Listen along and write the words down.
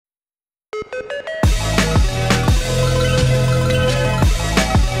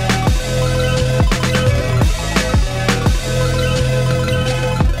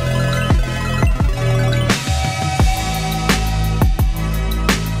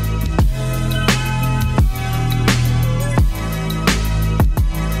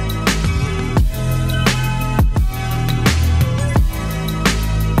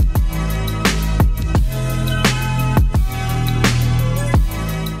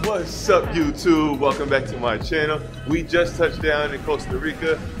What's up, YouTube? Welcome back to my channel. We just touched down in Costa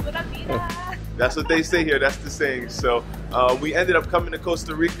Rica. That's what they say here, that's the saying. So we ended up coming to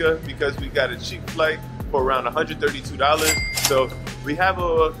Costa Rica because we got a cheap flight for around $132. So we have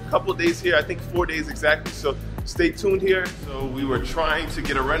a couple days here, I think 4 days exactly. So stay tuned here. So we were trying to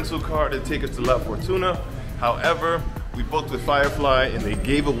get a rental car to take us to La Fortuna. However, we booked with Firefly and they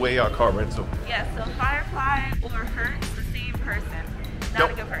gave away our car rental. Yeah, so Firefly or Hertz, the same person.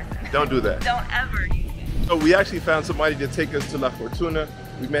 Not a good person. Don't do that. Don't ever use it. So we actually found somebody to take us to La Fortuna.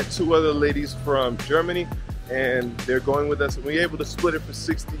 We met two other ladies from Germany and they're going with us. And we were able to split it for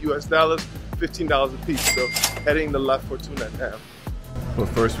 $60 US, $15 a piece. So heading to La Fortuna now. Well,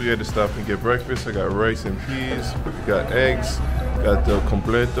 first we had to stop and get breakfast. I got rice and peas, we got eggs, got the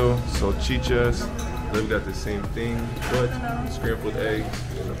completo, salchichas. Then we got the same thing, but scrambled eggs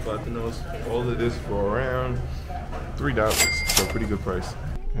and the platanos. All of this for around $3, so pretty good price.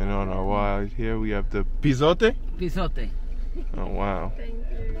 And on our wide here we have the pisote. Pisote. Oh wow. Thank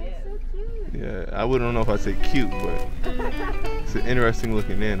you. It's so cute. Yeah, I wouldn't know if I'd say cute, but it's an interesting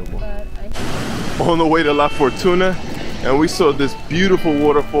looking animal. On the way to La Fortuna, and we saw this beautiful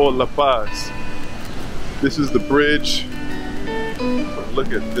waterfall, La Paz. This is the bridge.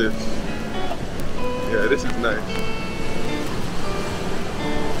 Look at this. Yeah, this is nice.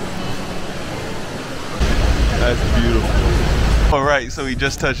 That's beautiful. All right, so we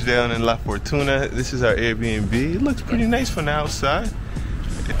just touched down in La Fortuna. This is our Airbnb. It looks pretty nice from the outside.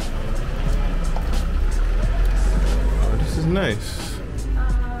 Oh, this is nice.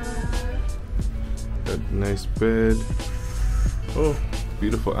 Got a nice bed. Oh,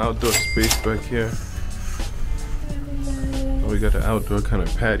 beautiful outdoor space back here. Oh, we got an outdoor kind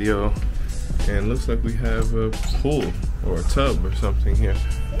of patio. And looks like we have a pool or a tub or something here.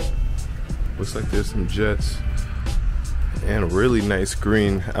 Looks like there's some jets and a really nice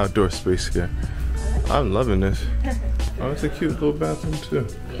green outdoor space here. I'm loving this. Oh, it's a cute little bathroom too.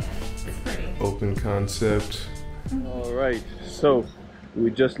 Yeah, it's pretty. Open concept. All right, so we're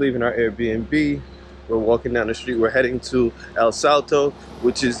just leaving our Airbnb. We're walking down the street. We're heading to El Salto,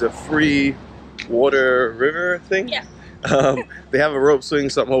 which is a free water river thing. Yeah. They have a rope swing,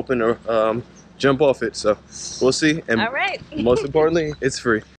 so I'm hoping to jump off it. So we'll see. And all right. Most importantly, it's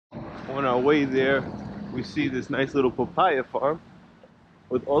free. On our way there, we see this nice little papaya farm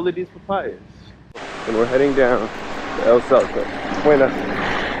with all of these papayas. And we're heading down to El Salto. Buenas.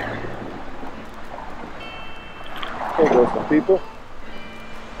 There goes some people.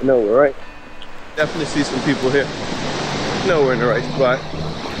 No, we're right. Definitely see some people here. No, we're in the right spot.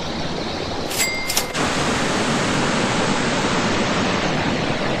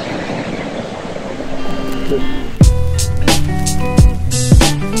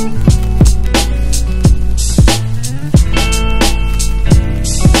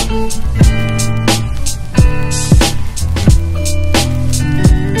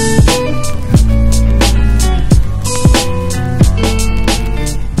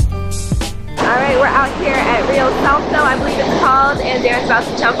 Rio Celeste, I believe it's called, and Darren's about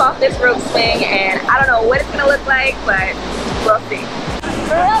to jump off this rope swing, and I don't know what it's gonna look like, but we'll see.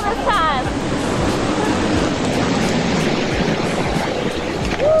 For real this time.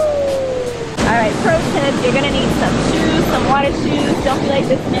 Alright, pro tip, you're gonna need some shoes, some water shoes. Don't be like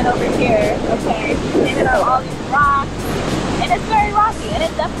this man over here, okay? Standing on all these rocks, and it's very rocky, and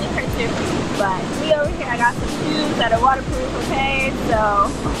it definitely hurts your feet. But me over here, I got some shoes that are waterproof, okay? So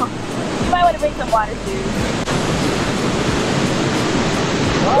you might want to bring some water shoes.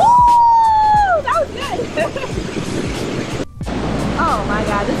 Woo! That was good! Oh my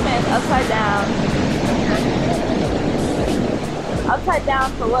god, this man's upside down. Upside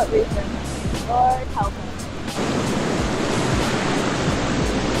down for what reason? Lord help him.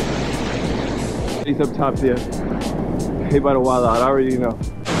 He's up top there. He about to wild out, I already know.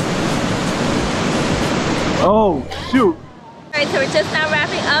 Oh, shoot! Alright, so we're just now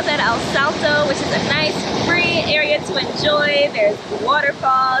wrapping up at El Salto, which is a nice free area to enjoy. There's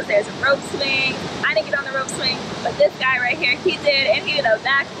waterfalls, there's a rope swing. I didn't get on the rope swing, but this guy right here, he did, and he did a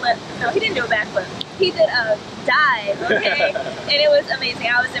backflip. No, he didn't do a backflip. He did a dive, okay? And it was amazing.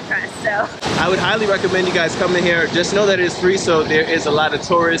 I was impressed, so. I would highly recommend you guys come in here. Just know that it is free, so there is a lot of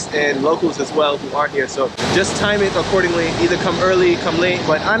tourists and locals as well who are here. So just time it accordingly. Either come early, come late.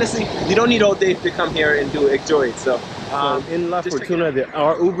 But honestly, you don't need all day to come here and enjoy it. So in La Fortuna, there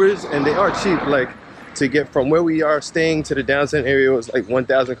are Ubers, and they are cheap. Like, to get from where we are staying to the downtown area was like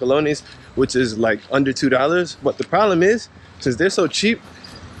 1,000 colones, which is like under $2. But the problem is, since they're so cheap,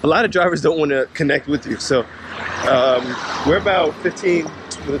 a lot of drivers don't want to connect with you. So we're about 15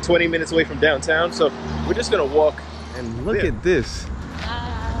 to 20 minutes away from downtown. So we're just gonna walk. And look at this.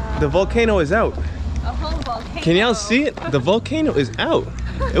 the volcano is out. A whole volcano. Can y'all see it? The volcano is out.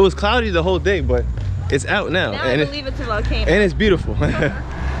 It was cloudy the whole day, but it's out now. Now And I believe it's a volcano. And it's beautiful.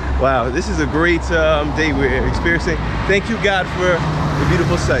 Wow, this is a great day we're experiencing. Thank you, God, for the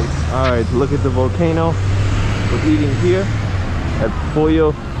beautiful sights. All right, look at the volcano. We're eating here at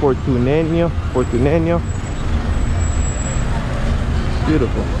Pollo Fortuneño.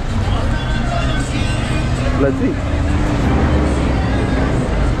 Beautiful. Let's eat.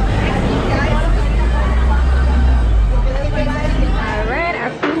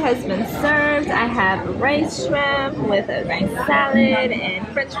 Has been served. I have rice shrimp with a rice salad and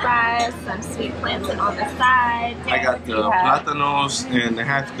french fries, some sweet plantain on the side. I got the plátanos and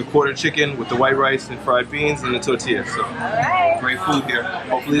the quarter chicken with the white rice and fried beans and the tortillas. So great food here.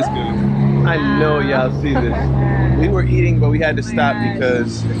 Hopefully it's good. I know y'all see this. We were eating, but we had to stop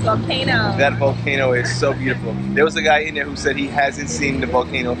because that volcano is so beautiful. There was a guy in there who said he hasn't seen the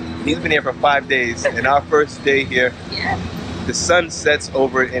volcano. He's been here for 5 days, and our first day here, the sun sets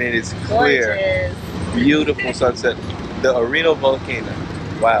over it and it is clear. Gorgeous. Beautiful sunset. The Arenal Volcano.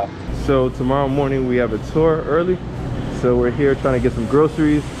 Wow. So tomorrow morning we have a tour early. So we're here trying to get some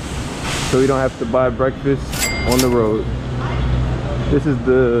groceries so we don't have to buy breakfast on the road. This is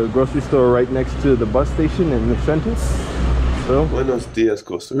the grocery store right next to the bus station in the center. So Buenos dias,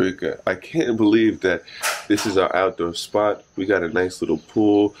 Costa Rica. I can't believe that this is our outdoor spot. We got a nice little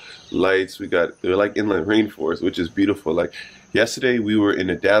pool, lights. They're like inland rainforest, which is beautiful. Like yesterday we were in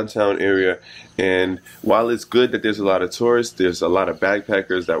the downtown area, and while it's good that there's a lot of tourists, there's a lot of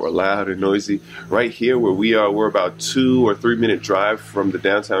backpackers that were loud and noisy. Right here where we are, we're about 2 or 3 minute drive from the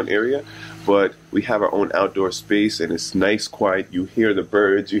downtown area, but we have our own outdoor space and it's nice, quiet. You hear the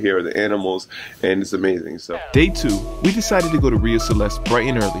birds, you hear the animals, and it's amazing. So Day 2, we decided to go to Rio Celeste bright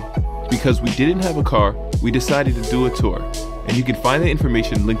and early. Because we didn't have a car, we decided to do a tour, and you can find the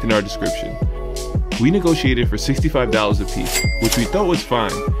information linked in our description. We negotiated for $65 a piece, which we thought was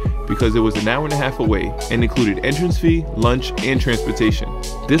fine because it was an hour and a half away and included entrance fee, lunch, and transportation.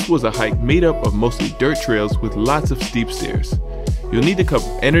 This was a hike made up of mostly dirt trails with lots of steep stairs. You'll need to come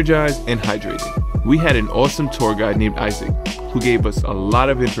energized and hydrated. We had an awesome tour guide named Isaac, who gave us a lot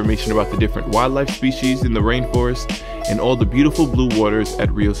of information about the different wildlife species in the rainforest and all the beautiful blue waters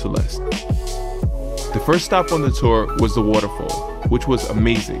at Rio Celeste. The first stop on the tour was the waterfall, which was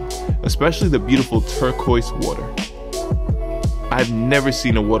amazing, especially the beautiful turquoise water. I've never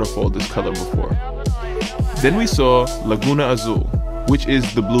seen a waterfall this color before. Then we saw Laguna Azul, which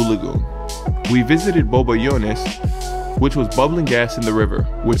is the Blue Lagoon. We visited Bobollones, which was bubbling gas in the river,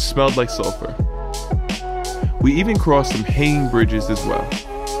 which smelled like sulfur. We even crossed some hanging bridges as well.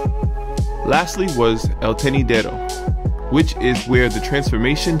 Lastly was El Tenidero, which is where the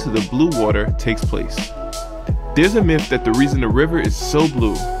transformation to the blue water takes place. There's a myth that the reason the river is so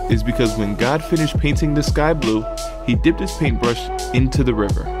blue is because when God finished painting the sky blue, he dipped his paintbrush into the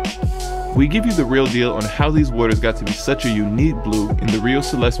river. We give you the real deal on how these waters got to be such a unique blue in the Rio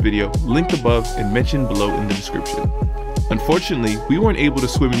Celeste video linked above and mentioned below in the description. Unfortunately, we weren't able to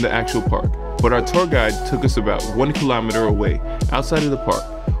swim in the actual park, but our tour guide took us about 1 kilometer away outside of the park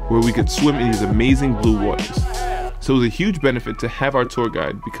where we could swim in these amazing blue waters. So it was a huge benefit to have our tour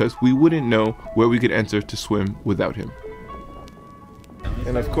guide because we wouldn't know where we could enter to swim without him.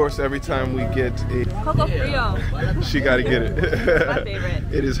 And of course, every time we get a Coco Frio. she gotta get it. My favorite.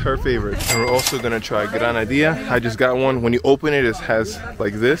 It is her favorite. And we're also gonna try granadilla. I just got one. When you open it, it has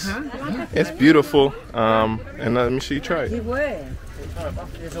like this. It's beautiful. And let me show you try it.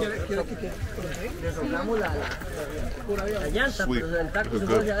 Sweet. Good.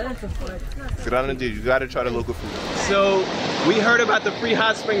 Granadilla, you gotta try the local food. So we heard about the free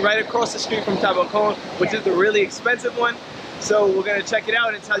hot spring right across the street from Tabacón, which is the really expensive one. So we're gonna check it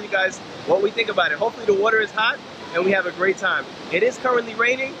out and tell you guys what we think about it. Hopefully the water is hot and we have a great time. It is currently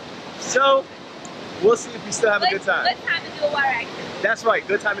raining, so we'll see if we still have a good time. Good time to do a water activity. That's right,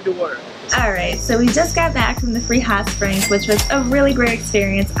 good time to do water. Alright, so we just got back from the free hot springs, which was a really great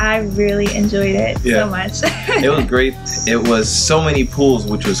experience. I really enjoyed it so much. It was great. It was so many pools,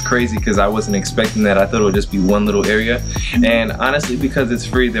 which was crazy because I wasn't expecting that. I thought it would just be one little area. And honestly, because it's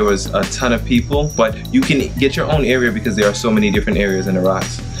free, there was a ton of people, but you can get your own area because there are so many different areas in the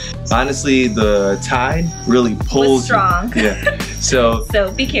rocks. Honestly, the tide really pulls strong. Yeah. So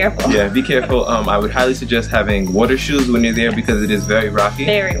be careful. Yeah, be careful. I would highly suggest having water shoes when you're there because it is very rocky.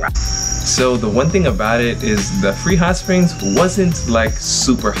 Very rocky. So the one thing about it is the free hot springs wasn't like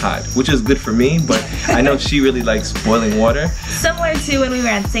super hot, which is good for me, but I know she really likes boiling water. Similar to when we were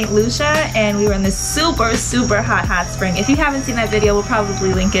at St. Lucia and we were in this super, super hot spring. If you haven't seen that video, we'll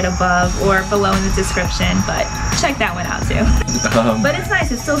probably link it above or below in the description, but check that one out too. But it's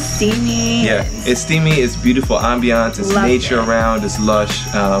nice, it's still steamy. Yeah, it's steamy, it's beautiful ambiance, it's nature around, it's lush.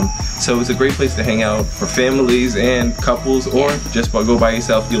 So it's a great place to hang out for families and couples, or just go by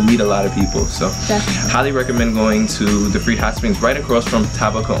yourself. You'll meet a lot of people. So highly recommend going to the free hot springs right across from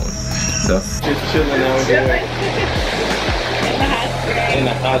Tabacón. So just chilling out here in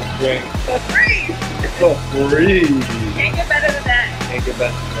the hot spring. For free. For free. Can't get better than that. Can't get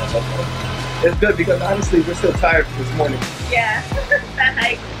better than that. It's good because honestly we're still tired this morning. Yeah, that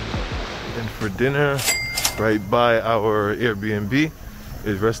hike. And for dinner, right by our Airbnb,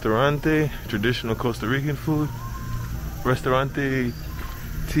 is Restaurante, traditional Costa Rican food. Restaurante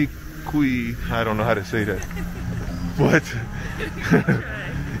Tiqui, I don't know how to say that. But,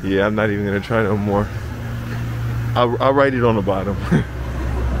 yeah, I'm not even gonna try no more. I'll write it on the bottom.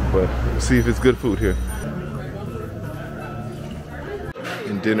 But we'll see if it's good food here.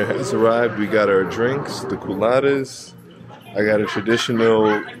 And dinner has arrived. We got our drinks, the coladas. I got a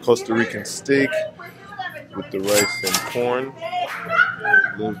traditional Costa Rican steak with the rice and corn.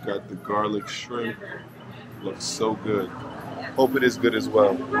 Liv got the garlic shrimp. Looks so good. Hope it is good as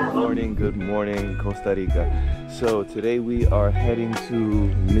well. Good morning, Costa Rica. So today we are heading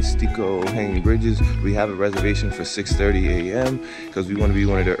to Mystico Hanging Bridges. We have a reservation for 6:30 a.m. because we want to be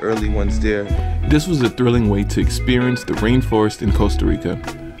one of the early ones there. This was a thrilling way to experience the rainforest in Costa Rica.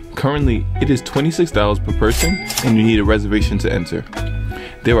 Currently, it is $26 per person and you need a reservation to enter.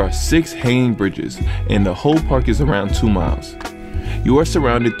 There are 6 hanging bridges and the whole park is around 2 miles. You are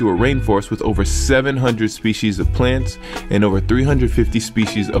surrounded through a rainforest with over 700 species of plants and over 350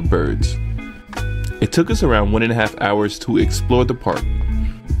 species of birds. It took us around 1.5 hours to explore the park.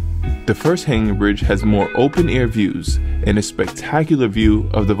 The first hanging bridge has more open air views and a spectacular view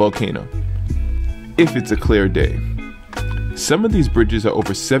of the volcano, if it's a clear day. Some of these bridges are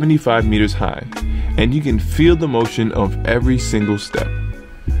over 75 meters high, and you can feel the motion of every single step.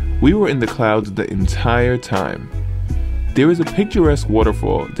 We were in the clouds the entire time. There is a picturesque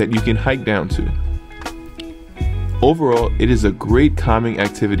waterfall that you can hike down to. Overall, it is a great calming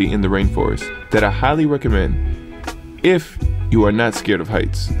activity in the rainforest that I highly recommend if you are not scared of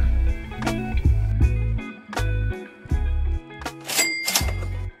heights.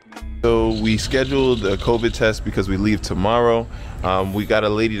 So we scheduled a COVID test because we leave tomorrow. We got a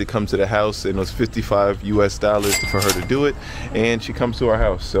lady to come to the house and it was $55 US for her to do it, and she comes to our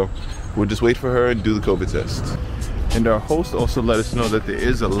house. So we'll just wait for her and do the COVID test. And our host also let us know that there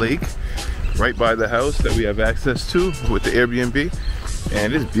is a lake right by the house that we have access to with the Airbnb,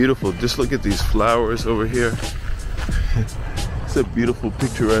 and it's beautiful. Just look at these flowers over here. It's a beautiful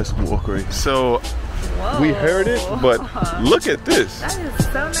picturesque walk right. So whoa, we heard it, but look at this. That is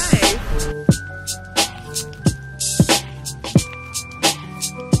so nice.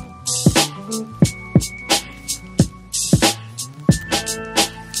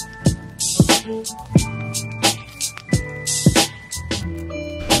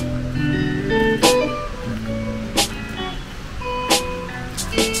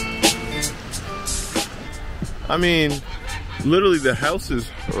 I mean, literally the house is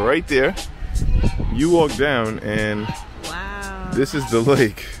right there. You walk down and wow, this is the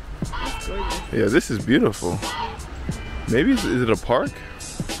lake. That's gorgeous. Yeah, this is beautiful. Maybe, is it a park?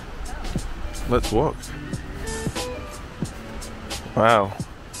 Let's walk. Wow.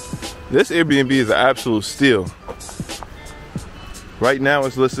 This Airbnb is an absolute steal. Right now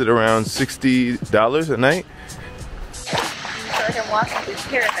it's listed around $60 a night. I feel like I'm walking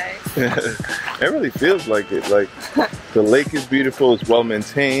through paradise. It really feels like it. Like the lake is beautiful, it's well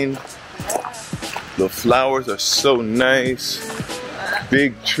maintained. The flowers are so nice.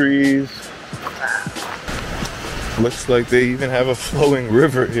 Big trees. Looks like they even have a flowing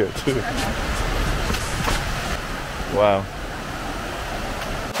river here too. Wow.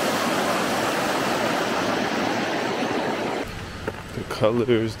 The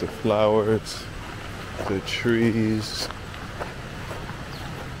colors, the flowers, the trees.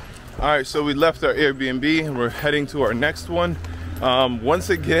 All right, so we left our Airbnb and we're heading to our next one.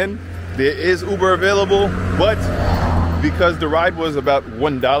 Once again, there is Uber available, but because the ride was about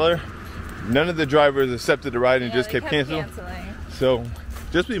 $1, none of the drivers accepted the ride and just kept canceling. So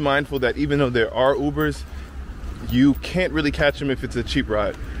just be mindful that even though there are Ubers, you can't really catch them if it's a cheap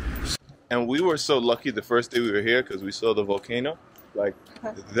ride. And we were so lucky the first day we were here because we saw the volcano. Like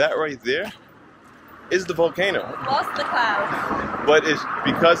that right there is the volcano. Lost the clouds. But it's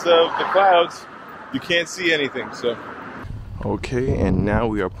because of the clouds, you can't see anything, so. Okay, and now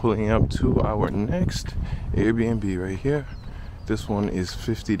we are pulling up to our next Airbnb right here. This one is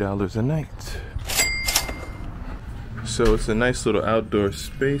 $50 a night. So it's a nice little outdoor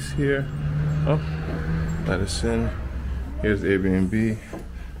space here. Oh, let us in. Here's Airbnb.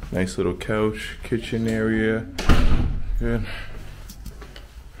 Nice little couch, kitchen area. Good.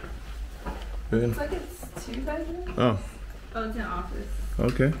 Good. Looks like it's 2 bedrooms. Oh. Oh, it's an office.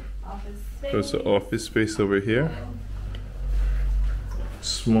 Okay. Office space. So it's an office space over here.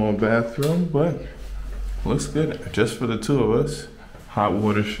 Small bathroom, but looks good. Just for the two of us. Hot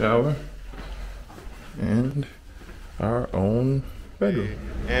water shower. And our own bedroom.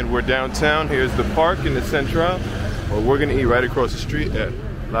 And we're downtown. Here's the park in the Central. Well, we're gonna eat right across the street at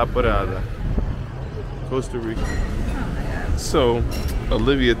La Parada, Costa Rica. So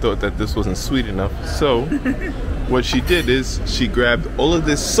Olivia thought that this wasn't sweet enough. So what she did is she grabbed all of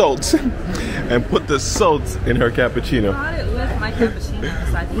this salt and put the salt in her cappuccino. I thought it was my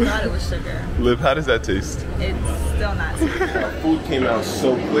cappuccino, so I thought it was sugar. Liv, how does that taste? It's still not sugar. Food came out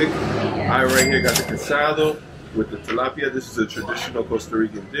so quick. I right here got the casado with the tilapia. This is a traditional Costa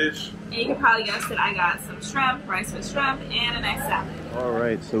Rican dish. And you can probably guess that I got some shrimp, rice with shrimp, and a nice salad.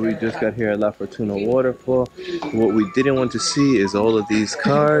 Alright, so we just got here at La Fortuna waterfall. What we didn't want to see is all of these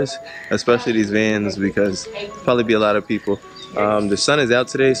cars, especially these vans, because probably be a lot of people. The sun is out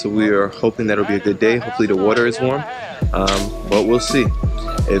today, so we are hoping that it'll be a good day. Hopefully the water is warm, but we'll see.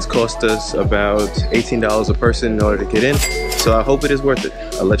 It's cost us about $18 a person in order to get in, so I hope it is worth it.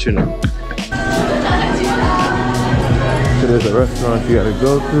 I'll let you know. So there's a restaurant you gotta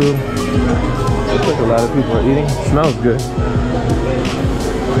go to. Looks like a lot of people are eating. Smells good.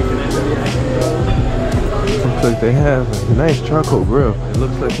 Looks like they have a nice charcoal grill. It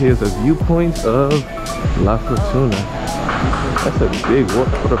looks like here's a viewpoint of La Fortuna. That's a big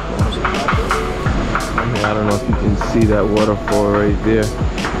waterfall. I mean, I don't know if you can see that waterfall right there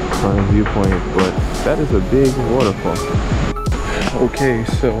from the viewpoint, but that is a big waterfall. Okay,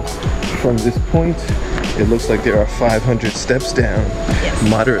 so from this point, it looks like there are 500 steps down. Yes.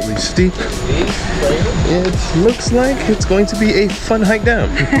 Moderately steep. It looks like it's going to be a fun hike down.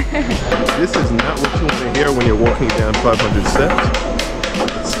 This is not what you want to hear when you're walking down 500 steps.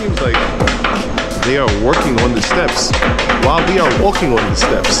 It seems like they are working on the steps while we are walking on the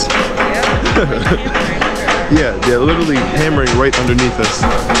steps. Yeah, they're literally hammering right underneath us.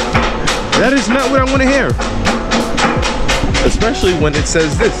 That is not what I want to hear. Especially when it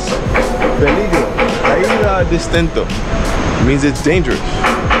says this. Peligro. Caída distento. It means it's dangerous.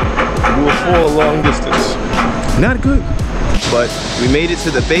 You will fall a long distance. Not good. But we made it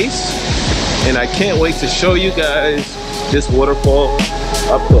to the base, and I can't wait to show you guys this waterfall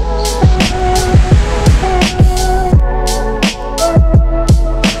up close.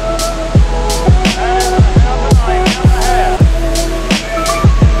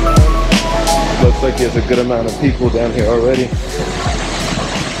 Looks like there's a good amount of people down here already.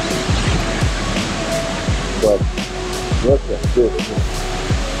 But look at this.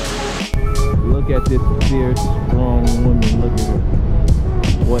 Look at this fierce, strong woman. Look at her.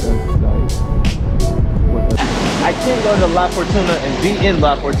 What a sight. What a... I can't go to La Fortuna and be in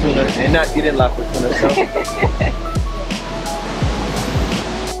La Fortuna and not get in La Fortuna. So.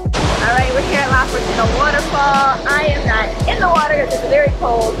 Alright, we're here at La Fortuna waterfall. I am not in the water because it's very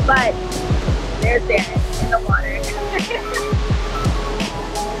cold, but there's Darren in the water.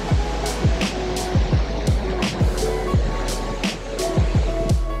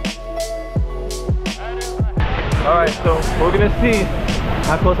 Alright, so we're gonna see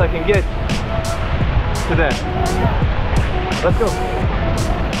how close I can get to that. Let's go.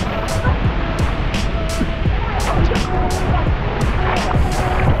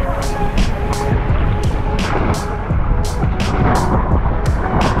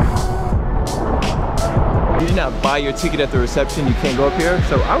 You did not buy your ticket at the reception, you can't go up here.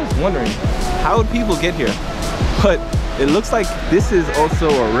 So I was wondering, how would people get here? But it looks like this is also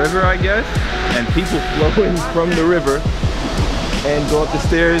a river, I guess, and people flow in from the river and go up the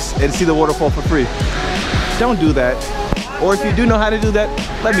stairs and see the waterfall for free. Don't do that. Or if you do know how to do that,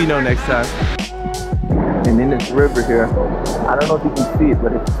 let me know next time. And in this river here, I don't know if you can see it,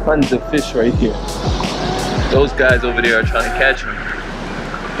 but it's tons of fish right here. Those guys over there are trying to catch them.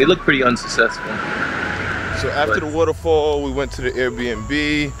 They look pretty unsuccessful. So after the waterfall, we went to the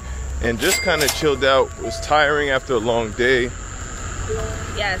Airbnb and just kind of chilled out. It was tiring after a long day.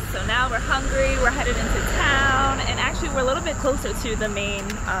 Yes, so now we're hungry, we're headed into town, and actually we're a little bit closer to the main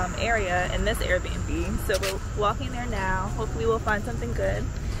area in this Airbnb. So we're walking there now. Hopefully we'll find something good.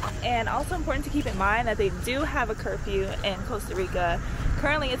 And also important to keep in mind that they do have a curfew in Costa Rica.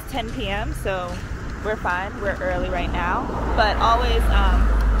 Currently it's 10 p.m. so we're fine. We're early right now. But always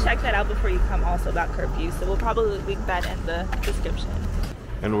check that out before you come also about curfew. So we'll probably link that in the description.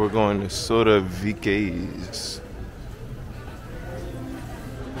 And we're going to Soda Viques.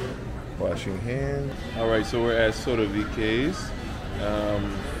 Washing hands. All right, so we're at Soda Viques.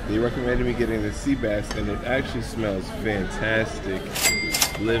 They recommended me getting the sea bass, and it actually smells fantastic.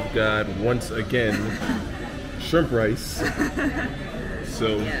 Live God once again. Shrimp rice.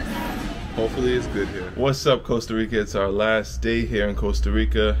 So hopefully it's good here. What's up, Costa Rica? It's our last day here in Costa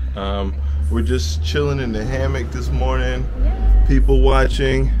Rica. We're just chilling in the hammock this morning. People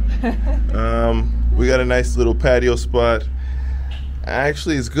watching. We got a nice little patio spot.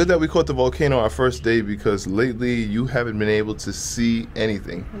 Actually, it's good that we caught the volcano our first day because lately you haven't been able to see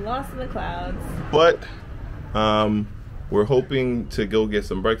anything. Lost in the clouds. But we're hoping to go get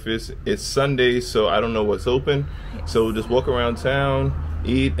some breakfast. It's Sunday, so I don't know what's open. So we'll just walk around town,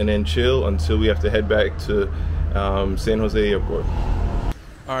 eat, and then chill until we have to head back to San Jose Airport.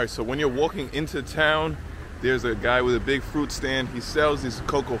 All right, so when you're walking into town, there's a guy with a big fruit stand. He sells this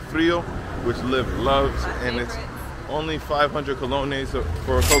coco frio, which Liv loves, and it's only 500 colones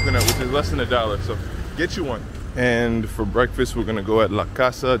for a coconut, which is less than $1. So get you one. And for breakfast, we're gonna go at La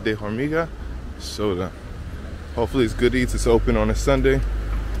Casa de Hormiga Soda. Hopefully it's good eats. It's open on a Sunday,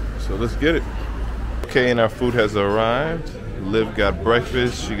 so let's get it. Okay, and our food has arrived. Liv got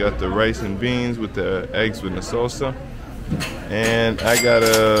breakfast. She got the rice and beans with the eggs with the salsa, and I got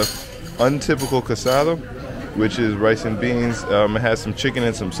a untypical casado, which is rice and beans. It has some chicken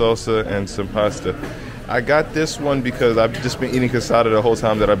and some salsa and some pasta. I got this one because I've just been eating casado the whole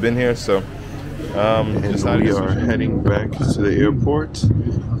time that I've been here, so and we are heading back to the airport.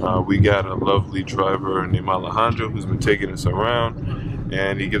 We got a lovely driver named Alejandro who's been taking us around,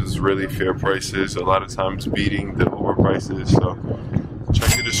 and he gives us really fair prices, a lot of times beating the Uber prices. So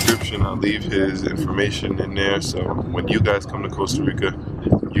check the description. I'll leave his information in there, so when you guys come to Costa Rica,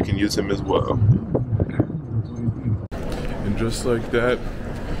 you can use him as well. And just like that,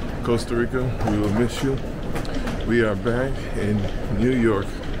 Costa Rica, we will miss you. We are back in New York.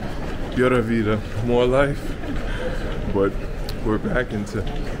 Pura vida, more life. But we're back into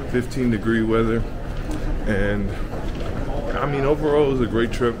 15-degree weather. And I mean, overall, it was a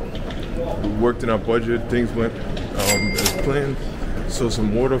great trip. We worked in our budget. Things went as planned. Saw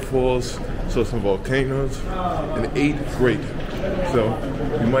some waterfalls, saw some volcanoes, and ate great. So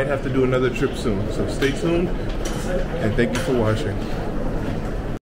we might have to do another trip soon. So stay tuned, and thank you for watching.